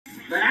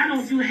But I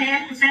don't do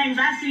half the things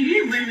I see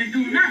these women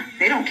do now.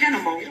 They don't care no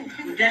more.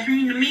 That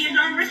means the men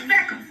don't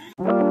respect them.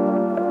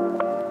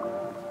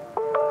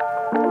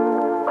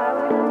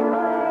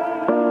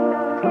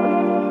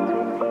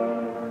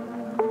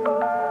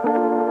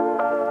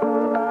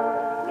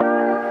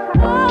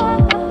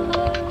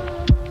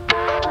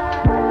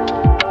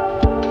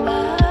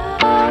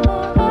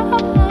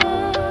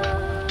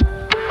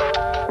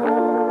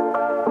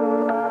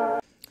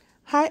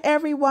 Hi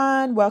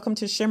everyone, welcome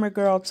to Shimmer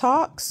Girl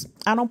Talks.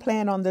 I don't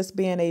plan on this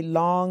being a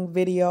long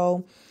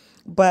video,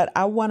 but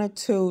I wanted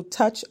to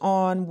touch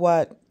on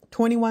what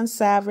 21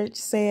 Savage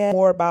said,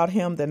 more about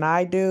him than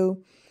I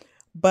do.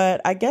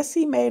 But I guess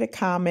he made a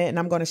comment, and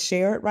I'm going to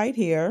share it right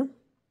here,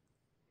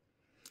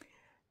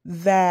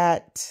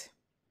 that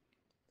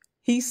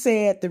he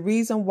said the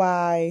reason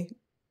why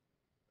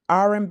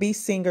R&B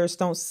singers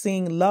don't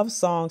sing love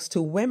songs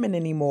to women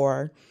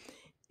anymore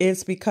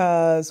is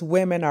because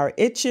women are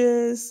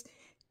itches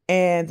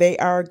and they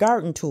are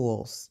garden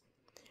tools.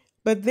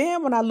 But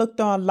then when I looked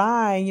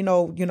online, you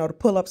know, to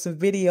pull up some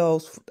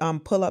videos,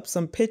 pull up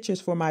some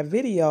pictures for my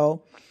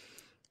video,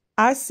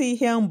 I see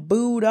him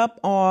booed up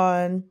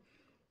on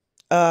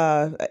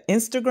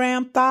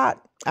Instagram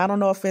thought. I don't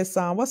know if it's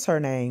what's her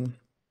name?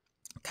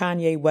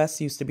 Kanye West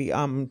used to be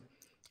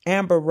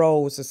Amber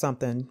Rose or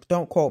something.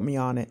 Don't quote me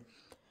on it.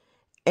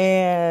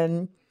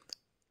 And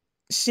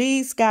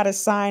she's got a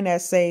sign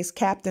that says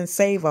Captain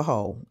Save a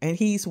Hoe, and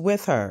he's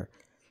with her.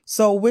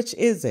 So which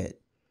is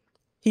it?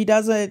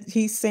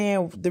 He's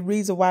saying the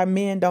reason why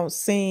men don't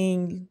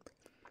sing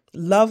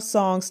love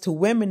songs to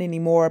women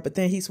anymore, but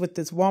then he's with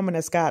this woman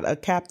that's got a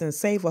Captain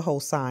Save a Hoe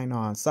sign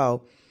on.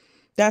 So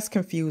that's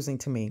confusing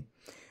to me.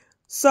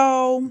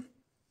 So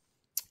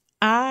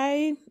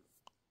I'm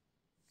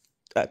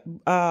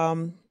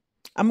going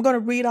to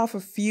read off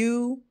a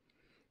few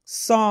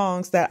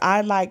songs that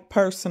I like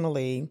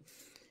personally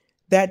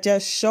that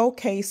just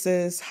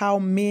showcases how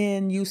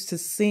men used to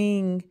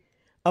sing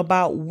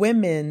about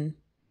women,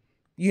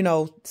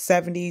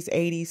 70s,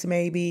 80s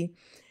maybe.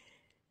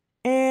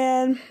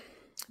 And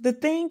the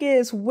thing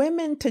is,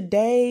 women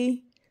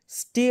today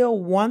still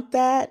want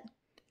that,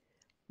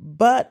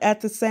 but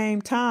at the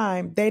same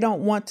time, they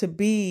don't want to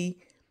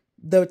be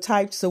the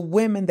types of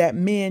women that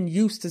men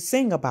used to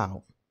sing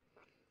about.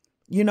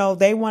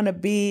 They want to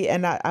be,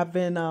 and I've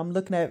been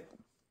looking at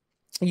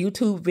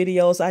YouTube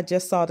videos. I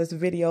just saw this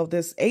video of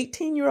this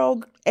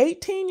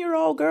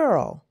 18-year-old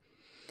girl.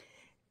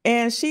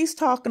 And she's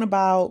talking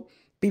about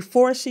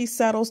before she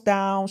settles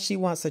down, she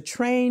wants a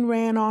train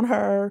ran on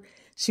her.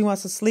 She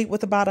wants to sleep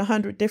with about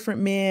 100 different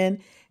men.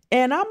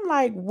 And I'm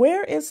like,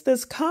 where is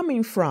this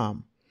coming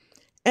from?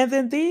 And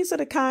then these are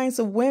the kinds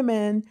of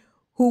women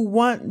who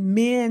want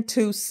men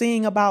to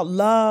sing about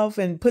love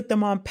and put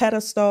them on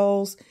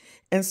pedestals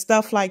and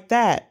stuff like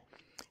that.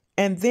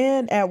 And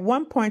then at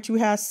one point you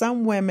have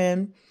some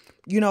women,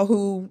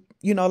 who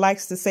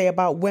likes to say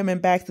about women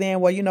back then,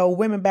 well,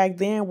 women back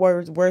then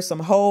were some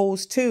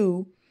hoes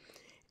too.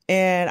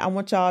 And I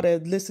want y'all to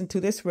listen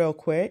to this real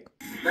quick.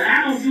 But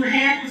I don't do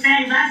half the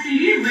things I see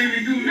these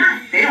women do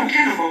now. They don't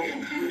care no more.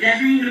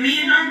 That means the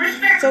men don't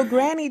respect them. So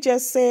Granny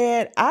just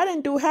said, I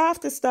didn't do half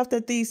the stuff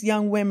that these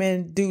young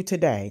women do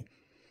today.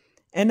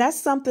 And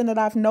that's something that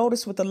I've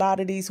noticed with a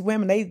lot of these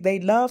women. They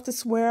love to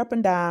swear up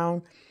and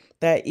down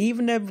that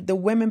even if the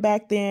women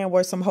back then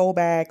were some hoe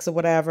bags or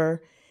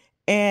whatever,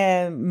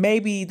 and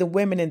maybe the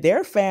women in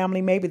their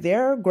family, maybe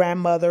their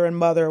grandmother and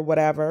mother or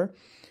whatever.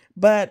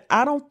 But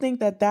I don't think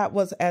that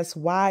was as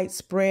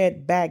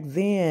widespread back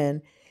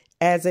then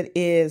as it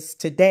is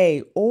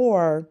today,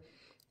 or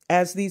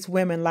as these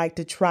women like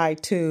to try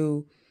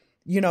to,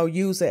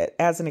 use it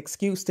as an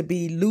excuse to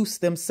be loose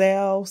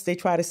themselves. They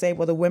try to say,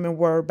 well, the women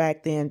were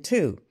back then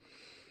too.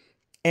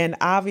 And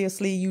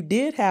obviously you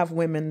did have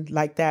women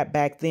like that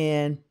back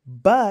then.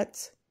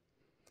 But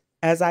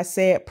as I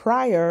said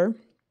prior,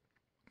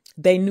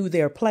 they knew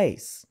their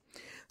place.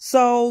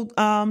 So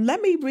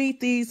let me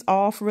read these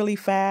off really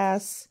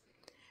fast.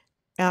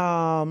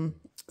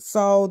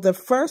 So the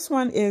first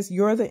one is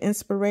You're the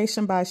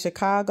Inspiration by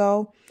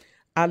Chicago.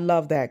 I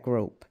love that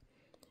group.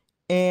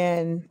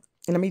 And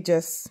let me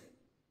just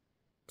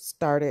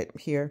start it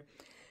here.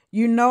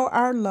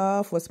 Our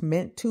love was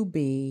meant to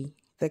be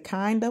the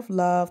kind of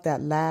love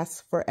that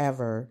lasts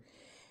forever.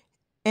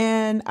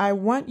 And I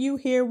want you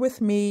here with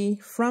me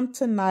from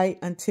tonight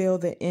until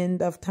the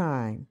end of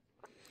time.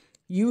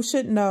 You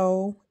should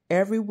know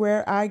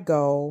everywhere I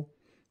go,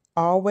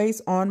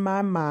 always on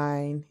my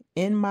mind,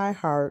 in my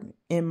heart,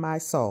 in my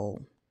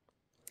soul.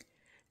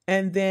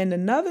 And then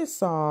another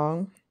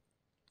song,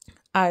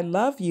 I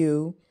Love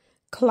You,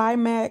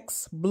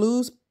 Climax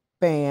Blues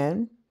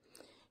Band.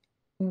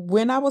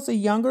 When I was a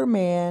younger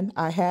man,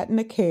 I hadn't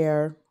a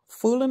care,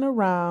 fooling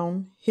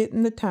around,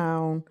 hitting the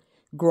town,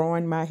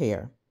 growing my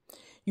hair.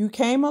 You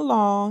came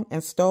along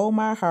and stole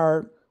my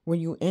heart when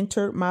you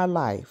entered my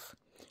life.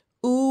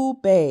 Ooh,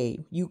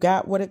 babe, you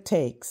got what it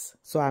takes,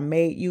 so I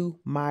made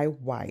you my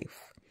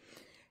wife.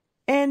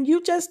 And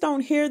you just don't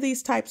hear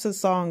these types of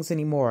songs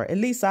anymore. At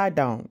least I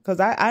don't,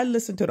 because I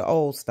listen to the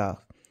old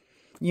stuff.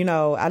 You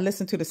know, I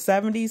listened to the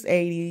 70s,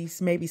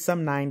 80s, maybe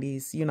some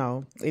 90s. You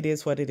know, it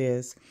is what it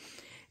is.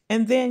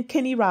 And then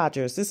Kenny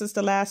Rogers. This is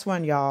the last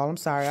one, y'all. I'm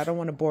sorry. I don't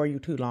want to bore you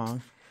too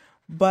long.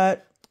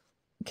 But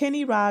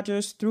Kenny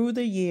Rogers, through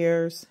the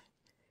years,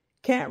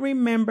 can't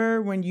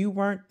remember when you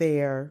weren't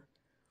there,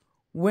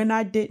 when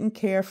I didn't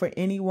care for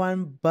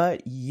anyone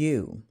but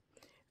you.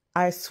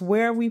 I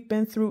swear we've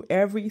been through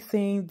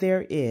everything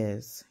there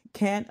is.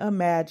 Can't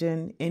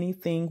imagine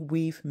anything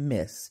we've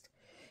missed.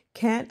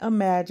 Can't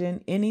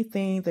imagine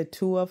anything the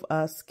two of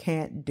us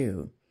can't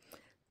do.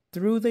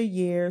 Through the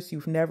years,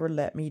 you've never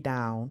let me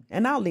down.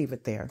 And I'll leave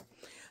it there.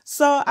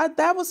 So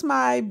that was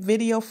my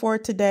video for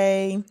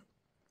today.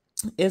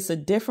 It's a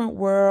different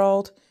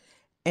world.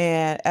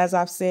 And as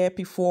I've said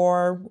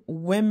before,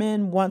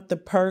 women want the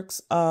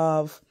perks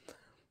of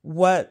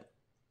what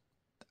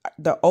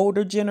the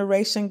older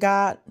generation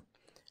got,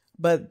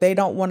 but they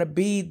don't want to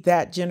be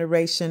that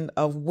generation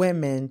of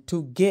women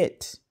to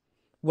get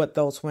what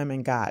those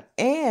women got.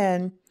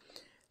 And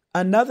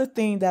another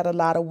thing that a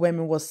lot of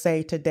women will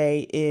say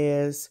today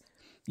is,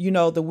 you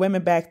know, the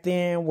women back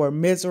then were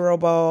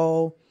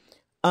miserable,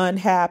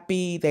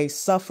 unhappy, they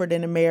suffered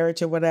in a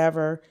marriage or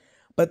whatever.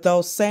 But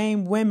those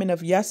same women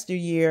of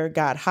yesteryear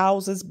got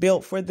houses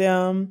built for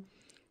them,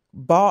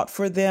 bought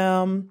for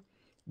them.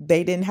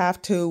 They didn't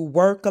have to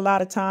work a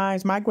lot of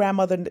times. My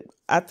grandmother,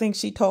 I think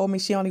she told me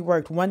she only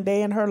worked one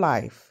day in her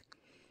life.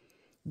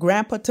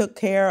 Grandpa took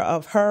care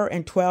of her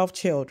and 12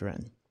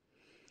 children.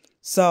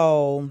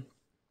 So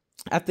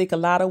I think a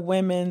lot of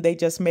women, they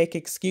just make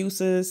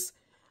excuses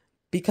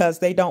because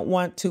they don't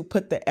want to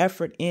put the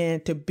effort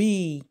in to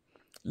be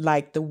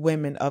like the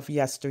women of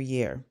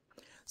yesteryear.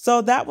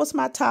 So that was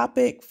my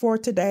topic for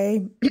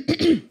today.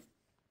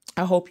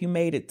 I hope you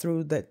made it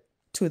through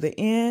to the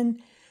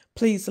end.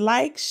 Please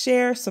like,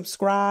 share,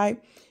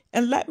 subscribe,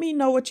 and let me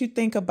know what you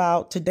think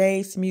about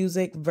today's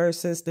music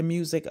versus the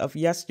music of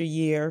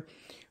yesteryear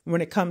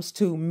when it comes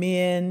to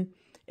men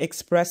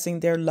expressing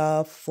their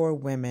love for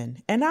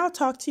women. And I'll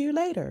talk to you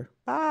later.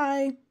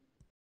 Bye.